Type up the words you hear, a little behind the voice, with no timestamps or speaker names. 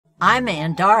I'm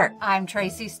Ann Dart. I'm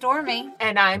Tracy Stormy.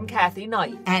 And I'm Kathy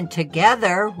Knight. And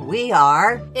together we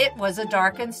are It Was a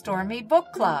Dark and Stormy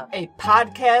Book Club, a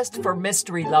podcast for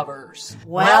mystery lovers.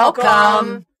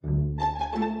 Welcome.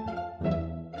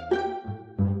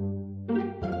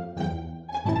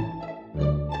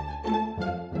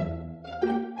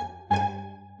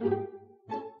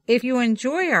 If you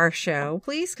enjoy our show,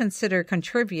 please consider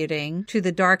contributing to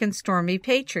the Dark and Stormy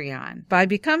Patreon. By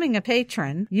becoming a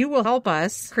patron, you will help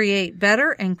us create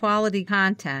better and quality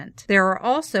content. There are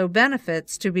also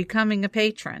benefits to becoming a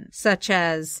patron, such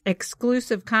as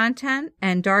exclusive content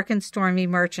and Dark and Stormy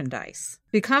merchandise.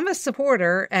 Become a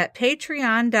supporter at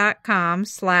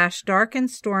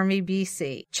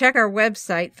patreon.com/darkandstormybc. Check our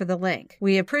website for the link.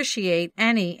 We appreciate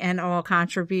any and all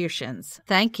contributions.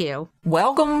 Thank you.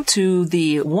 Welcome to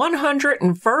the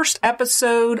 101st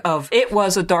episode of It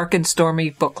Was a Dark and Stormy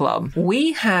Book Club.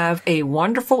 We have a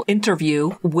wonderful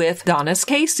interview with DONIS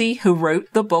CASEY, who wrote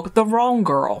the book The Wrong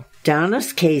Girl.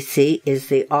 DONIS CASEY is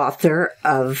the author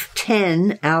of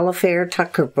 10 Alifair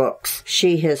Tucker books.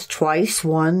 She has twice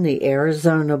won the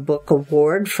Arizona Book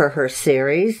Award for her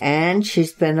series, and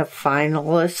she's been a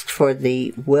finalist for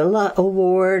the Willa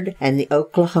Award and the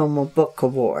Oklahoma Book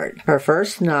Award. Her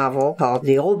first novel, called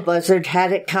The Old Buzzard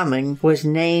Had It Coming, was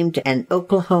named an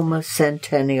Oklahoma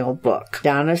Centennial Book.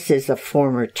 DONIS is a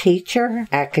former teacher,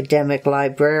 academic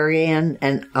librarian,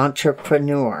 and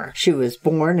entrepreneur. She was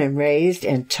born and raised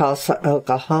in Tulsa,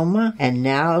 Oklahoma, and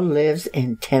now lives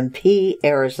in Tempe,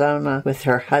 Arizona, with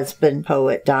her husband,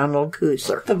 poet Donald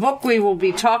Gooser. The book we will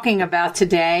be talking about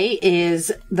today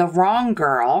is The Wrong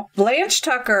Girl. Blanche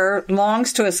Tucker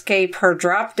longs to escape her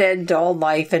drop-dead dull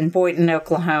life in Boynton,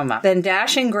 Oklahoma. Then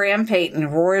dashing Graham Payton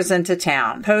roars into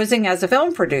town, posing as a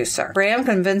film producer. Graham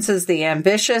convinces the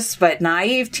ambitious but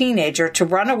naive teenager to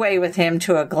run away with him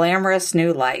to a glamorous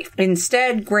new life.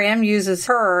 Instead, Graham uses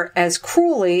her as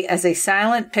cruelly as a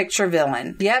silent picture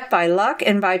villain. Yet, by luck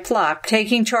and by pluck,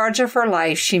 taking charge of her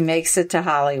life, she makes it to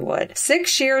Hollywood.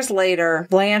 6 years later,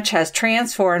 Blanche has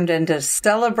transformed into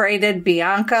celebrated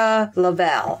Bianca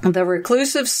LaBelle, the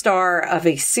reclusive star of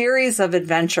a series of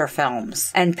adventure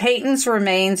films, and Peyton's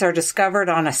remains are discovered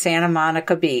on a Santa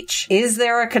Monica beach. Is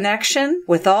there a connection?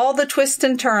 With all the twists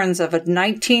and turns of a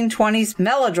 1920s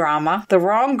melodrama, The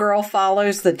Wrong Girl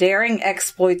follows the daring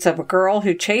exploits of a girl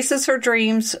who chases her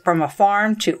dreams from a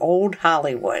farm to old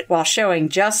Hollywood, while showing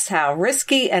just how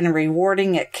risky and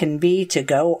rewarding it can be to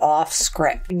go off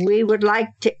script. We would like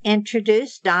to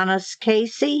introduce DONIS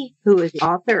CASEY, who is the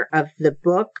author of the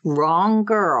book Wrong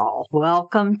Girl.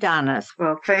 Welcome, DONIS.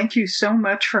 Well, thank you so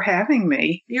much for having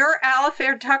me. Your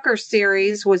Alifair Tucker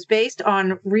series was based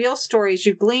on real stories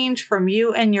you gleaned from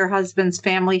you and your husband's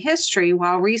family history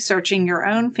while researching your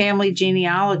own family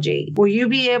genealogy. Will you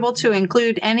be able to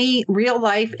include any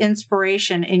real-life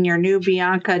inspiration in your new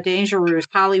Bianca Dangerous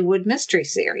Hollywood mystery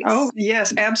series? Oh,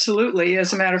 yes, absolutely.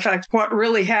 As a matter of fact, what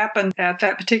really happened at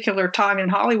that particular time in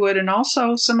Hollywood, and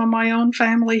also some of my own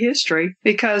family history,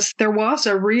 because there was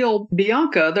a real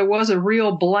Bianca, there was a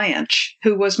real Blanche,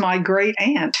 who was my great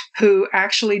aunt, who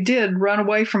actually did run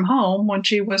away from home when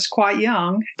she was quite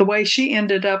young. The way she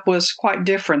ended up was quite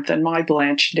different than my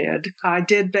Blanche did. I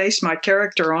did base my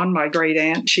character on my great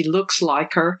aunt. She looks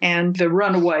like her, and the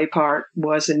runaway part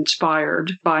was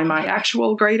inspired by my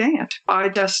actual great aunt. I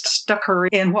just stuck her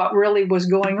in what really was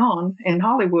going on in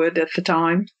Hollywood at the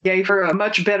time, gave her a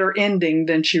much better ending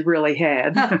than she really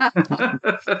had.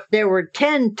 There were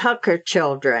 10 Tucker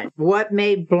children. What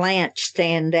made Blanche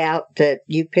stand out that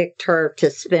you picked her to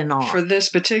spin off? For this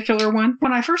particular one,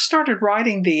 when I first started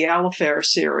writing the Alifair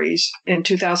series in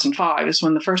 2005 is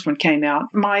when the first one came out,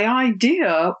 my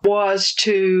idea was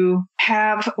to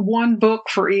have one book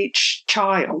for each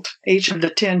child, each of the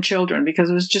 10 children, because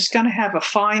it was just going to have a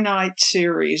finite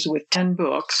series with 10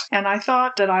 books. And I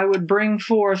thought that I would bring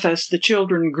forth, as the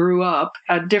children grew up,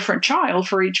 a different child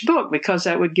for each book, because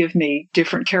that would give me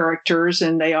different characters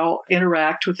and they all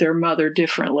interact with their mother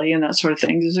differently and that sort of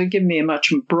thing. It would give me a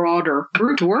much broader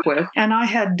group to work with. And I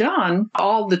had done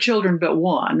all the children but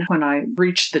one when I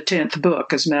reached the 10th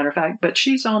book, as a matter of fact, but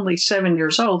she's only 7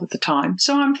 years old at the time.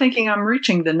 So I'm thinking I'm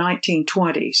reaching the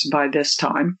 1920s by this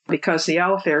time, because the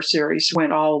Alifair series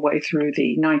went all the way through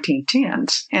the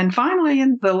 1910s. And finally, finally,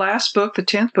 in the last book, the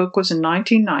 10th book, was in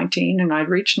 1919, and I'd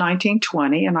reached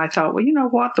 1920, and I thought, well, you know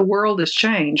what? The world has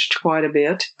changed quite a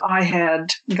bit. I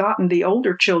had gotten the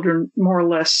older children more or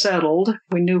less settled.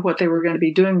 We knew what they were going to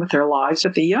be doing with their lives,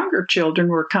 but the younger children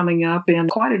were coming up in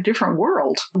quite a different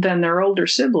world than their older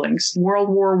siblings. World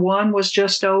War I was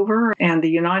just over, and the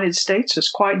United States was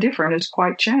quite different. It's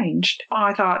quite changed.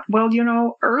 I thought, well, you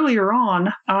know, earlier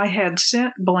on, I had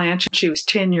sent Blanche, she was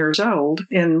 10 years old,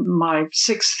 in my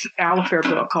 6th Alifair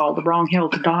book called The Wrong Hill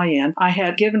to Die In. I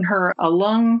had given her a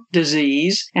lung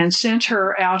disease and sent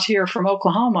her out here from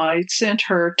Oklahoma. I sent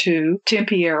her to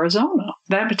Tempe, Arizona.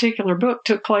 That particular book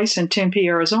took place in Tempe,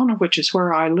 Arizona, which is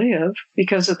where I live,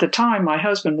 because at the time my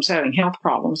husband was having health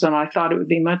problems, and I thought it would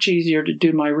be much easier to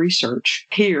do my research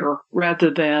here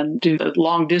rather than do the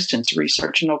long-distance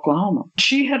research in Oklahoma.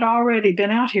 She had already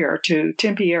been out here to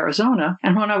Tempe, Arizona,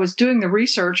 and when I was doing the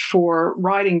research for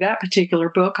writing that particular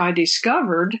book, I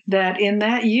discovered that in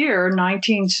that year,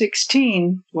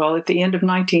 1916, well, at the end of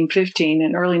 1915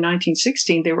 and early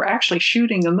 1916, they were actually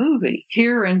shooting a movie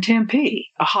here in Tempe.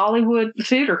 A Hollywood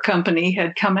theater company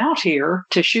had come out here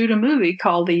to shoot a movie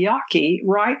called The Yaqui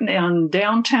right in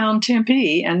downtown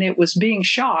Tempe, and it was being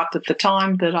shot at the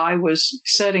time that I was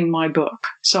setting my book.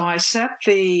 So I set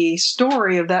the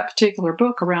story of that particular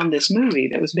book around this movie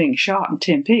that was being shot in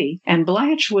Tempe, and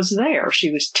Blanche was there.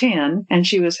 She was 10, and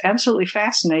she was absolutely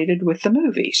fascinated with the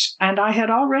movies. And I had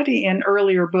already in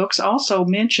earlier books also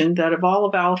mentioned that of all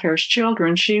of Alifair's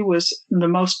children, she was the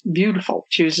most beautiful.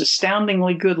 She was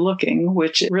astoundingly good looking,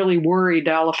 which really worried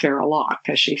Alifair a lot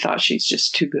because she thought she's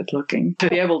just too good looking to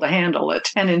be able to handle it.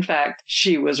 And in fact,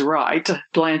 she was right.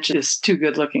 Blanche is too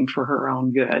good looking for her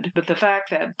own good. But the fact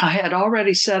that I had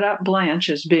already set up Blanche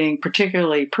as being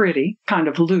particularly pretty, kind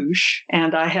of louche,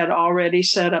 and I had already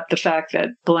set up the fact that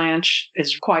Blanche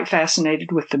is quite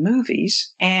fascinated with the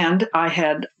movies, and I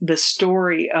had the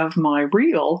story of my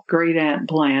real great aunt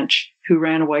Blanche who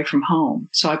ran away from home.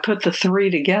 So I put the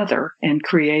three together and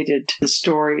created the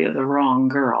story of the wrong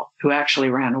girl who actually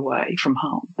ran away from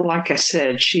home. Like I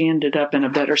said, she ended up in a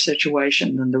better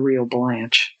situation than the real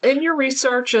Blanche. In your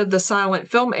research of the silent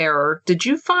film era, did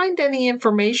you find any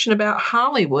information about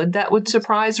Hollywood that would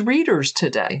surprise readers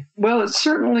today? Well, it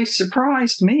certainly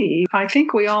surprised me. I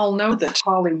think we all know that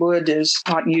Hollywood is,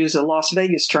 I can use a Las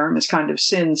Vegas term, is kind of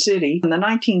Sin City. In the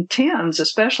 1910s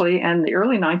especially, and the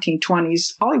early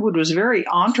 1920s, Hollywood was very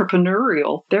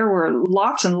entrepreneurial. There were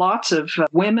lots and lots of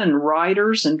women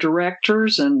writers and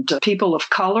directors and people of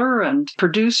color and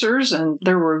producers, and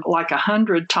there were like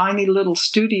 100 tiny little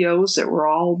studios that were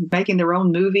all making their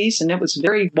own movies, and it was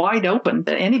very wide open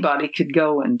that anybody could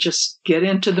go and just get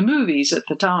into the movies at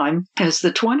the time. As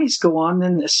the 20s go on,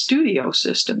 then the studio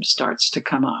system starts to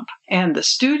come up, and the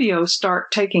studios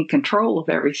start taking control of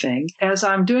everything. As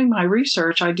I'm doing my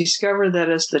research, I discover that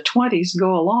as the 20s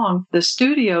go along, the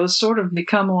studios sort of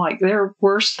become like they're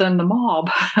worse than the mob.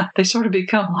 They sort of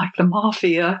become like the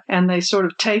mafia, and they sort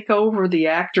of take over the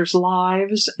actors'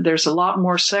 lives. There's a lot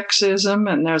more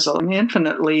sexism, and there's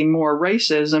infinitely more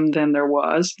racism than there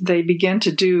was. They begin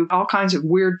to do all kinds of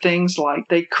weird things, like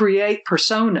they create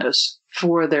personas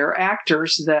for their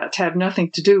actors that have nothing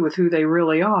to do with who they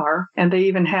really are. And they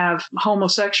even have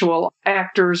homosexual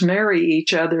actors marry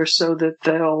each other so that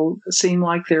they'll seem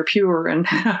like they're pure. And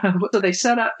so they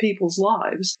set up people's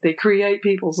lives. They create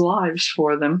people's lives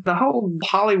for them. The whole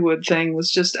Hollywood thing was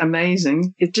just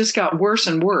amazing. It just got worse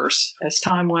and worse as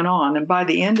time went on. And by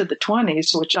the end of the 20s,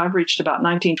 which I've reached about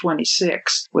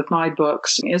 1926 with my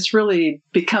books, it's really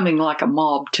becoming like a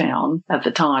mob town at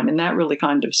the time. And that really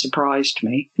kind of surprised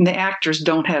me. And the actors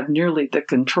don't have nearly the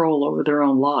control over their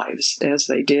own lives as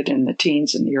they did in the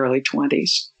teens and the early 20s.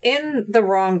 In The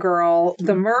Wrong Girl,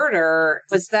 the murder,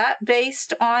 was that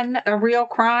based on a real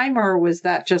crime, or was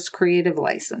that just creative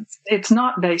license? It's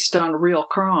not based on a real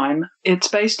crime. It's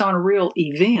based on a real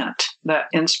event that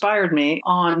inspired me.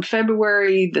 On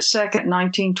February the 2nd,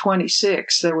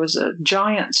 1926, there was a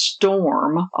giant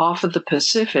storm off of the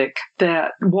Pacific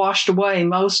that washed away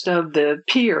most of the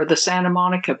pier, the Santa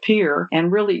Monica Pier,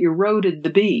 and really eroded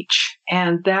the beach.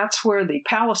 And that's where the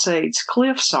Palisades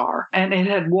cliffs are. And it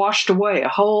had washed away a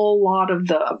whole lot of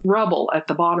the rubble at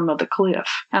the bottom of the cliff.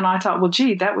 And I thought, well,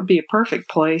 gee, that would be a perfect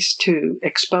place to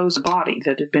expose a body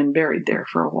that had been buried there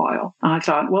for a while. I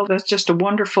thought, well, that's just a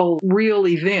wonderful real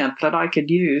event that I could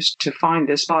use to find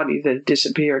this body that had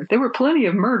disappeared. There were plenty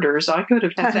of murders. I could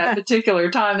have at that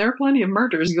particular time. There were plenty of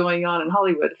murders going on in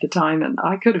Hollywood at the time. time, and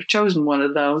I could have chosen one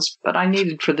of those, but I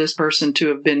needed for this person to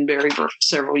have been buried for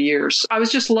several years. I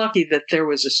was just lucky that there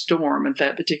was a storm at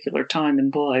that particular time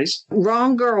and place.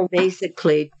 Wrong Girl,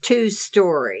 basically 2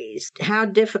 stories. How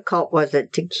difficult was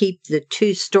it to keep the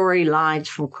 2 storylines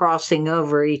from crossing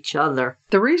over each other?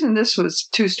 The reason this was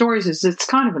 2 stories is it's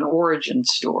kind of an origin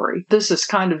story. This is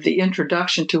kind of the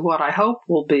introduction to what I hope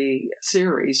will be a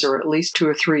series, or at least 2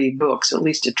 or 3 books, at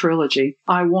least a trilogy.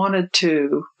 I wanted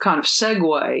to kind of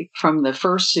segue from the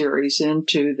first series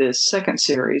into the second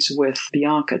series with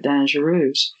Bianca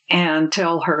Dangereuse and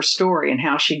tell her story and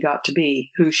how she got to be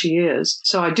who she is.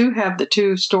 So I do have the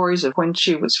 2 stories of when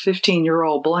she was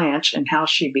 15-year-old Blanche and how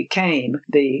she became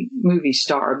the movie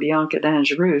star Bianca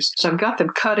Dangereuse. So I've got them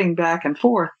cutting back and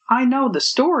forth. I know the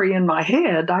story in my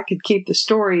head. I could keep the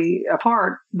story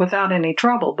apart without any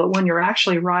trouble. But when you're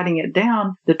actually writing it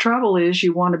down, the trouble is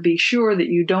you want to be sure that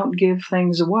you don't give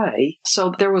things away.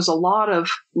 So there was a lot of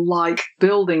like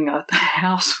building a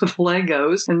house with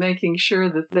Legos and making sure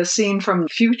that the scene from the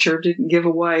future didn't give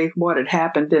away what had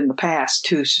happened in the past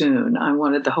too soon. I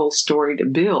wanted the whole story to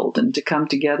build and to come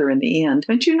together in the end.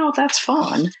 But that's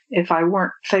fun. If I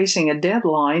weren't facing a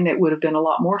deadline, it would have been a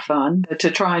lot more fun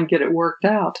to try and get it worked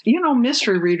out.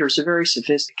 Mystery readers are very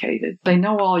sophisticated. They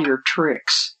know all your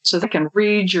tricks, so they can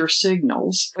read your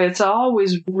signals. It's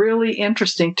always really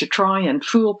interesting to try and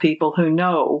fool people who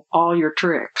know all your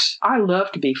tricks. I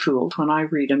love to be fooled when I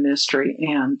read a mystery,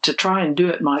 and to try and do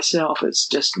it myself is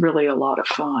just really a lot of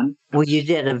fun. Well, you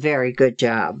did a very good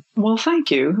job. Well, thank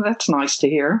you. That's nice to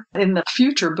hear. In the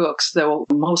future books, they'll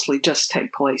mostly just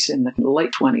take place in the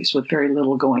late 20s with very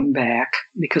little going back,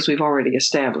 because we've already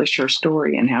established her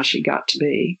story and how she got to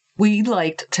be. We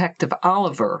liked Detective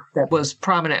Oliver that was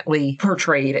prominently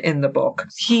portrayed in the book.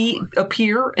 He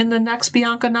appear in the next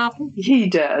Bianca novel? He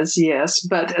does, yes,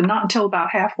 but not until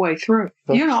about halfway through.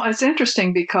 It's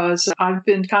interesting because I've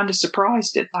been kind of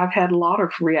surprised. I've had a lot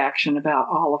of reaction about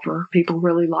Oliver. People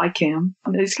really like him.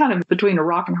 He's kind of between a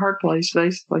rock and hard place,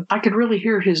 basically. I could really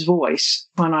hear his voice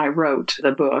when I wrote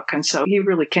the book, and so he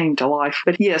really came to life.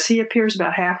 But yes, he appears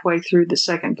about halfway through the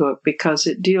second book because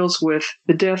it deals with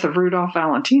the death of Rudolph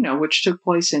Valentino, which took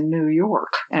place in New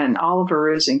York. And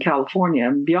Oliver is in California.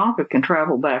 And Bianca can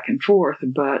travel back and forth,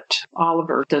 but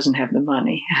Oliver doesn't have the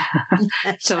money.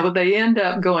 So they end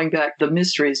up going back. The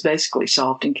mystery is basically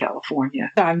solved in California.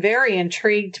 So I'm very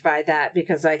intrigued by that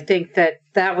because I think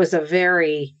that was a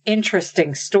very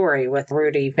interesting story with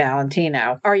Rudy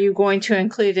Valentino. Are you going to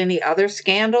include any other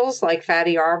scandals like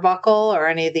Fatty Arbuckle or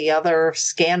any of the other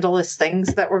scandalous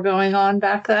things that were going on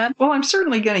back then? Well, I'm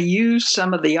certainly going to use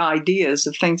some of the ideas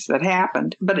of things that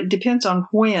happened, but it depends on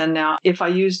when. Now, if I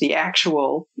use the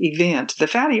actual event, the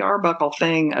Fatty Arbuckle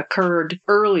thing occurred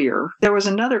earlier. There was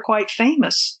another quite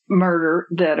famous murder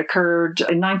that occurred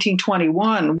in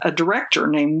 1921, a director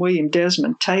named William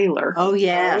Desmond Taylor. Oh,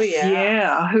 yes. Oh, yeah.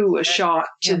 Yeah, who was shot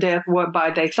to death by,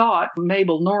 they thought,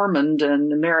 Mabel Normand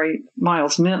and Mary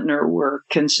Miles Mintner were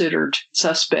considered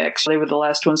suspects. They were the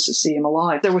last ones to see him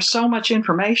alive. There was so much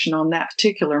information on that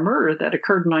particular murder that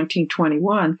occurred in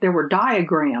 1921. There were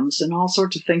diagrams and all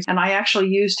sorts of things. And I actually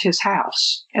used his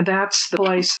house. And that's the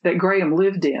place that Graham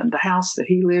lived in, the house that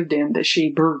he lived in that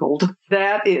she burgled.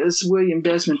 That is William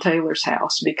Desmond Taylor's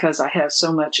house because I have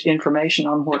so much information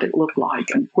on what it looked like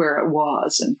and where it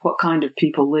was and what kind of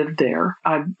people lived there.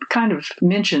 I kind of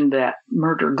mentioned that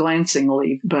murder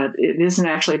glancingly, but it isn't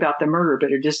actually about the murder,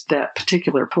 but it is that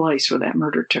particular place where that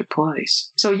murder took place.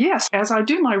 So yes, as I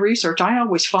do my research, I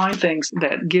always find things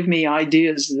that give me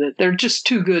ideas that they're just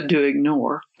too good to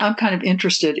ignore. I'm kind of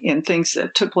interested in things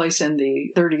that took place in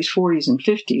the 30s, 40s, and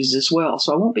 50s as well.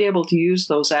 So I won't be able to use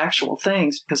those actual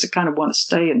things because I kind of want to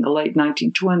stay in the late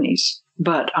 1920s.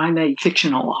 But I may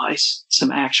fictionalize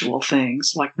some actual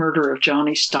things, like murder of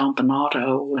Johnny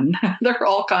Stompanato, and there are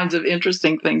all kinds of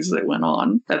interesting things that went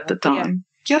on at the time.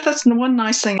 Yeah, that's the one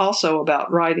nice thing also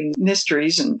about writing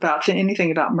mysteries and about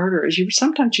anything about murder is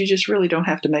sometimes you just really don't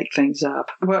have to make things up.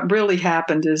 What really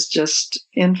happened is just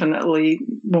infinitely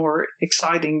more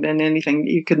exciting than anything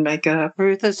you could make up.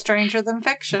 Truth is stranger than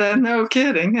fiction. No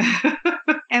kidding.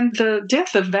 And the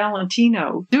death of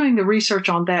Valentino, doing the research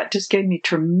on that just gave me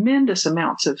tremendous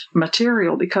amounts of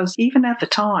material because even at the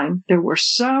time, there were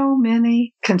so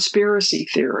many conspiracy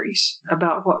theories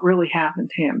about what really happened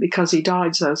to him because he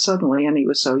died so suddenly and he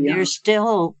was so young. You're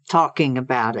still talking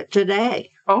about it today.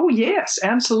 Oh, yes,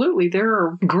 absolutely. There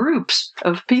are groups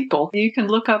of people. You can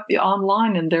look up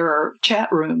online and there are chat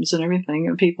rooms and everything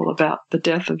of people about the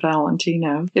death of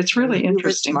Valentino. It's really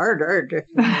interesting. He was murdered.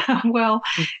 Well,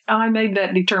 I made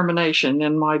that determination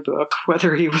in my book,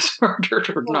 whether he was murdered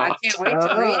or not. I can't wait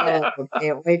to read it.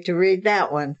 Can't wait to read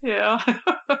that one. Yeah.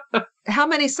 How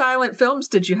many silent films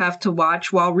did you have to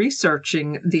watch while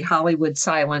researching the Hollywood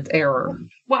silent era?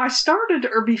 Well, I started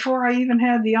before I even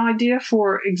had the idea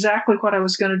for exactly what I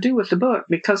was going to do with the book,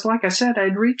 because like I said,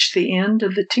 I'd reached the end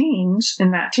of the teens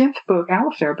in that 10th book,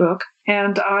 Alifair book.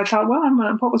 And I thought, well,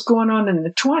 what was going on in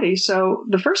the 20s? So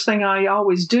the first thing I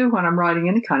always do when I'm writing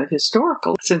any kind of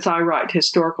historical, since I write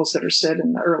historicals that are set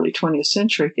in the early 20th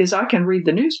century, is I can read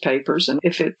the newspapers. And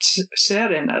if it's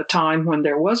set in a time when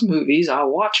there was movies,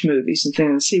 I'll watch movies and things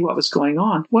and see what was going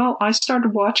on. Well, I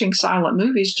started watching silent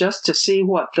movies just to see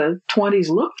what the 20s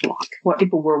looked like, what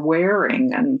people were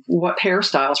wearing and what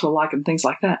hairstyles were like and things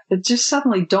like that. It just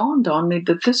suddenly dawned on me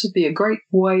that this would be a great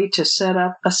way to set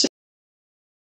up a